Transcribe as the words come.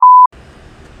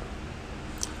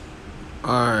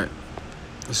Alright,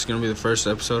 this is going to be the first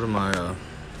episode of my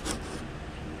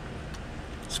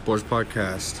sports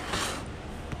podcast.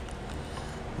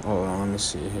 Hold on, let me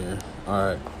see here.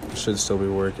 Alright, it should still be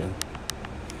working.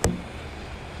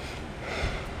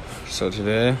 So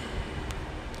today,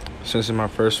 since it's my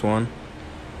first one,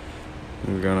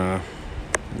 I'm going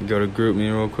to go to group me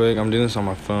real quick. I'm doing this on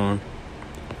my phone.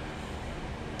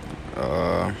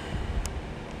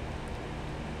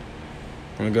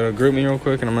 I'm gonna go to group me real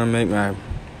quick, and I'm gonna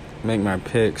make my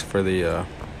picks for the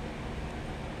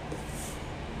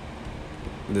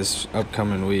this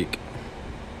upcoming week.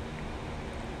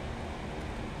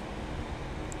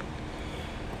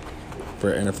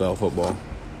 For NFL football.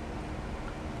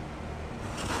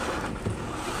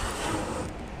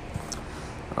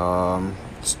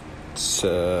 It's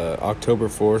October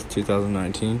 4th,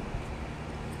 2019.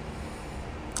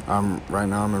 Right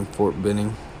now I'm in Fort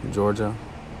Benning, Georgia.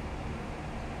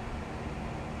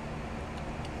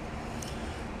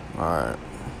 Alright.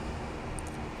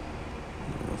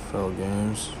 NFL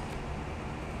games.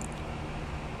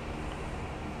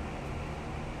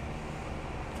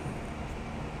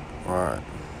 Alright.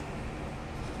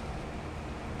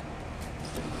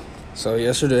 So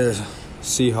yesterday the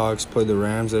Seahawks played the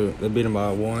Rams. They beat them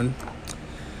by 1.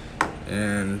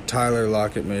 And Tyler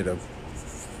Lockett made a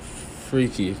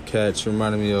freaky catch.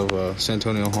 Reminded me of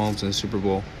Santonio Holmes in the Super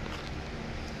Bowl.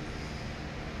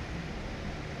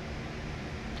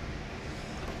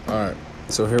 Alright,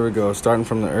 so here we go. Starting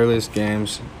from the earliest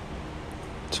games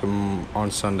on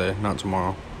Sunday, not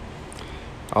tomorrow.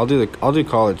 I'll do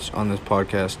college on this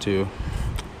podcast too.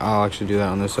 I'll actually do that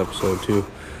on this episode too.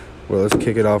 Well, let's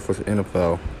kick it off with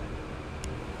NFL.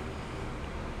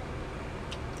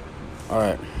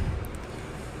 Alright.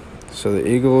 So the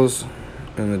Eagles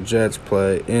and the Jets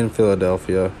play in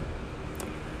Philadelphia.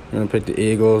 I'm going to pick the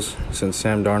Eagles since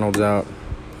Sam Darnold's out.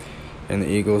 And the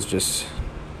Eagles just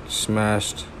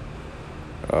smashed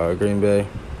Green Bay.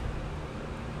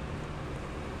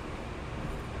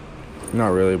 Not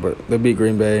really, but they beat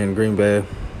Green Bay, and Green Bay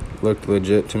looked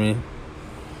legit to me.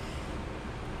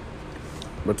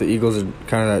 But the Eagles are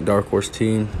kind of that dark horse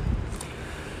team.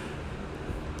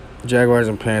 Jaguars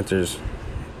and Panthers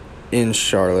in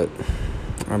Charlotte.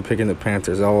 I'm picking the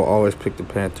Panthers. I will always pick the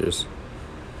Panthers.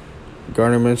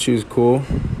 Gardner Minshew is cool.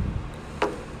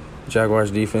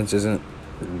 Jaguars defense isn't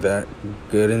that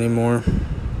good anymore.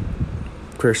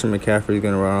 Christian McCaffrey is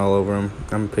going to run all over him.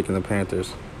 I'm picking the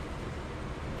Panthers.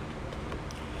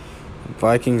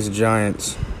 Vikings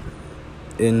Giants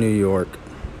in New York.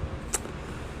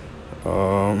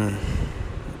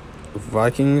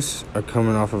 Vikings are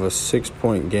coming off of a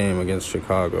 6-point game against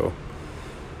Chicago.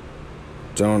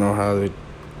 Don't know how they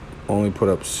only put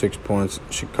up 6 points.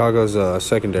 Chicago's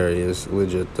secondary is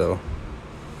legit, though.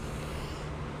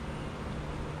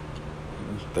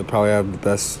 They probably have the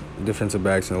best defensive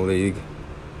backs in the league.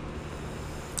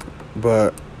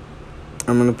 But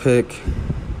I'm going to pick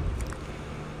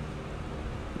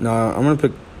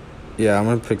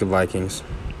the Vikings.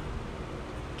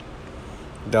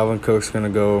 Dalvin Cook's going to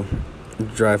go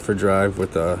drive for drive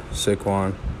with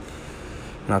Saquon.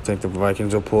 And I think the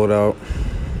Vikings will pull it out.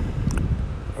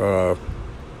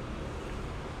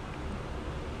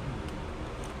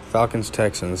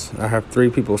 Falcons-Texans. I have 3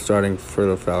 people starting for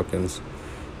the Falcons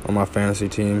on my fantasy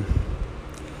team.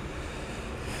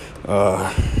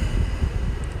 I'm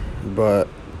going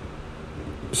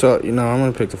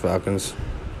to pick the Falcons.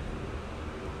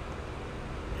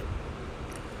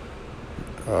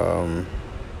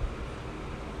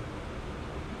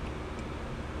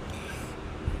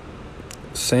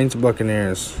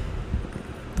 Saints-Buccaneers.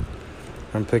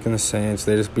 I'm picking the Saints.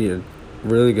 They just beat a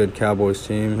really good Cowboys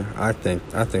team. I think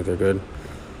they're good.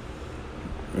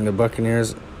 And the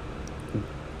Buccaneers,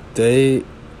 they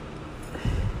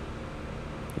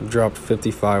dropped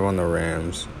 55 on the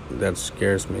Rams. That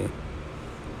scares me.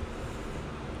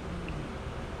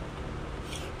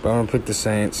 But I'm going to pick the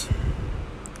Saints.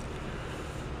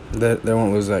 They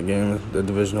won't lose that game, the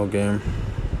divisional game.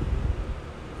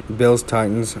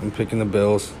 Bills-Titans. I'm picking the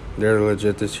Bills. They're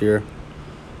legit this year.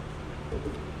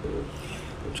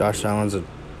 Josh Allen's a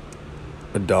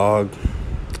dog.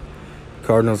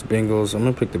 Cardinals-Bengals. I'm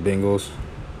going to pick the Bengals.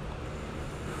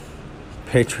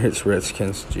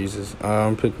 Patriots-Redskins. Jesus.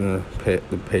 I'm picking the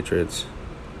Patriots.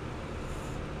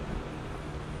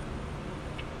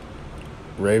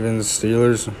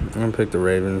 Ravens-Steelers. I'm going to pick the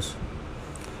Ravens.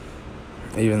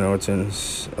 Even though it's in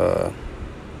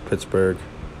Pittsburgh.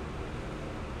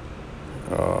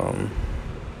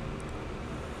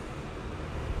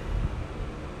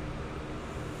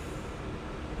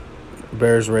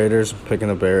 Bears, Raiders, picking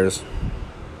the Bears.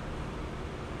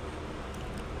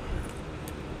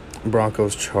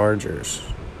 Broncos, Chargers.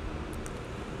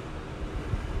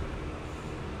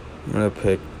 I'm going to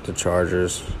pick the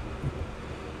Chargers.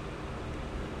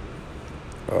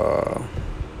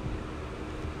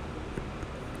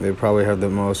 They probably have the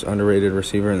most underrated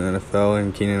receiver in the NFL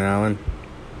in Keenan Allen.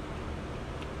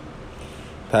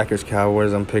 Packers,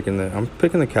 Cowboys. I'm picking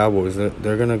the Cowboys. They're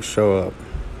going to show up.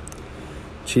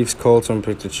 Chiefs, Colts. I'm going to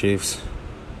pick the Chiefs.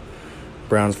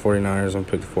 Browns, 49ers. I'm going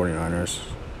to pick the 49ers.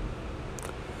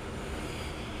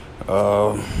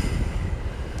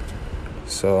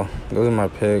 So those are my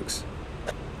picks.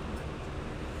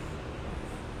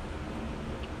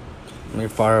 Let me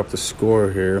fire up the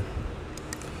score here.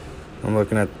 I'm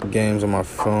looking at the games on my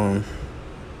phone.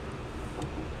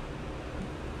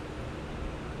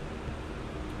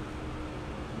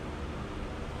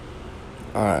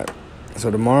 Alright.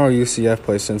 So tomorrow UCF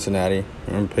plays Cincinnati.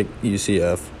 I'm going to pick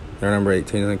UCF. They're number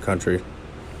 18 in the country.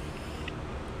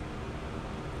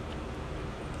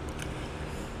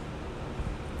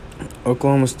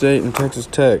 Oklahoma State and Texas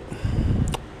Tech.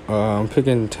 I'm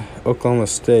picking Oklahoma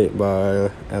State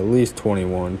by at least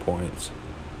 21 points.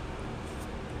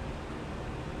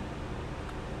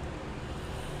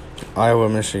 Iowa,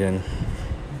 Michigan.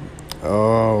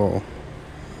 Oh.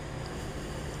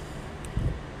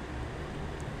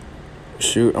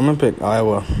 Shoot, I'm going to pick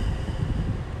Iowa.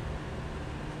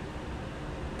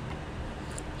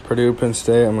 Purdue, Penn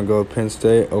State. I'm going to go with Penn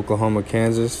State. Oklahoma,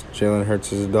 Kansas. Jalen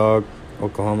Hurts is a dog.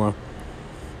 Oklahoma.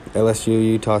 LSU,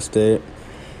 Utah State.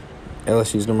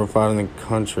 LSU's number 5 in the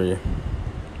country.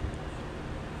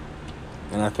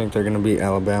 And I think they're going to beat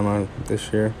Alabama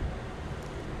this year.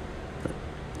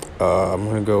 I'm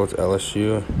going to go with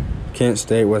LSU. Kent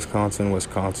State,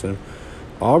 Wisconsin.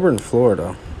 Auburn,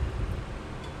 Florida.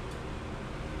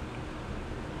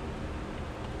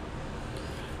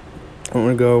 I'm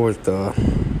going to go with UF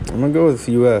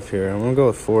here. I'm going to go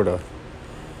with Florida.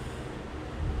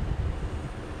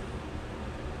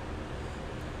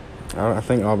 I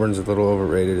think Auburn's a little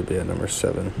overrated to be at number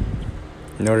 7.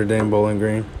 Notre Dame, Bowling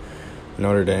Green.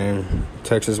 Notre Dame.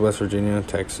 Texas, West Virginia.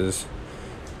 Texas.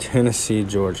 Tennessee,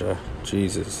 Georgia.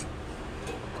 Jesus.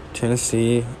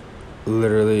 Tennessee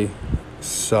literally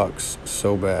sucks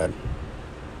so bad.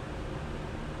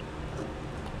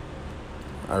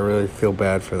 I really feel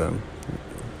bad for them.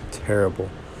 Terrible.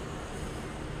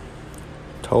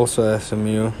 Tulsa,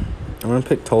 SMU. I'm going to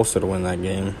pick Tulsa to win that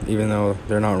game, even though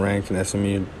they're not ranked and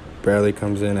SMU barely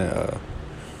comes in at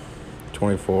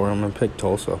 24. I'm going to pick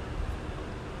Tulsa.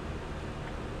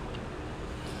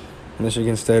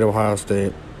 Michigan State, Ohio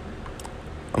State.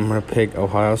 I'm going to pick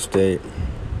Ohio State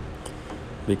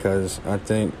because I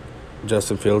think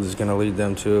Justin Fields is going to lead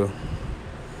them to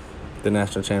the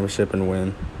national championship and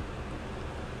win.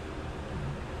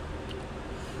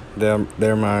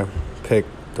 They're my pick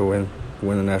to win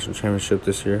the national championship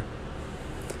this year.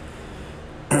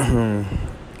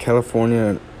 California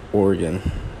and Oregon,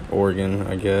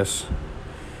 I guess.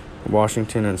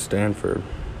 Washington and Stanford.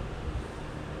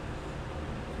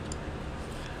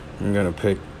 I'm going to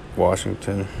pick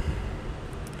Washington.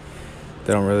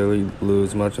 They don't really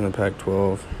lose much in the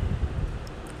Pac-12.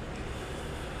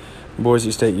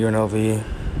 Boise State, UNLV.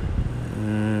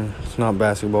 It's not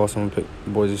basketball, so I'm going to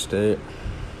pick Boise State.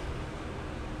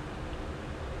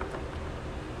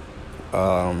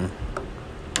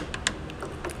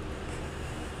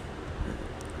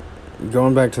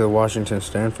 Going back to the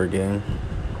Washington-Stanford game,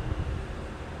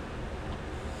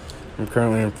 I'm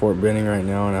currently in Fort Benning right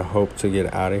now, and I hope to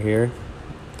get out of here.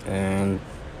 And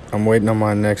I'm waiting on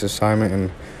my next assignment,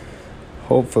 and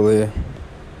hopefully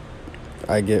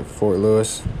I get Fort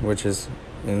Lewis, which is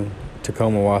in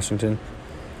Tacoma, Washington.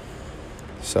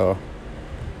 So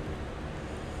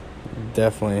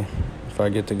definitely, if I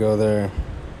get to go there,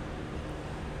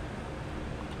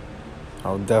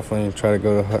 I'll definitely try to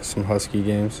go to some Husky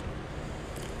games.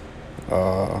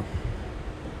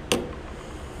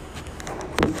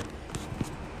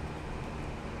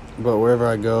 But wherever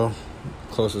I go,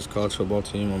 closest college football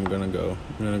team, I'm gonna go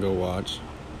watch.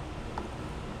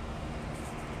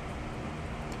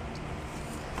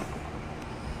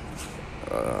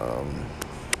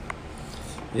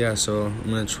 Yeah, so I'm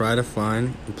gonna try to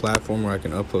find a platform where I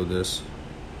can upload this,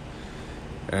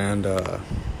 and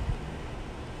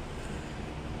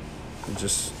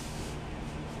just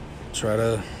try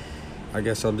to. I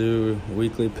guess I'll do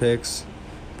weekly picks,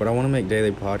 but I want to make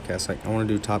daily podcasts. I want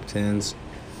to do top 10s,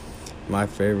 my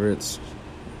favorites,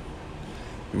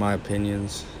 my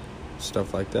opinions,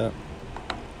 stuff like that.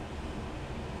 I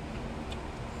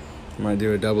might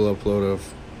do a double upload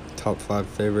of top 5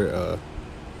 favorite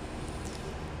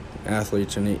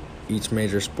athletes in each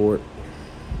major sport.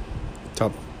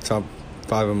 Top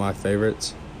 5 of my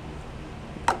favorites.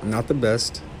 Not the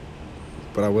best,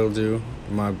 but I will do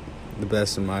the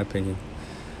best in my opinion.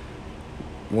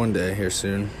 One day here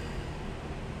soon.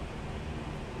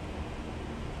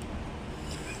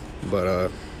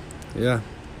 But yeah.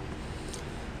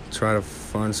 Try to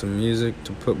find some music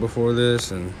to put before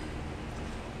this and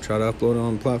try to upload it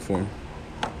on the platform.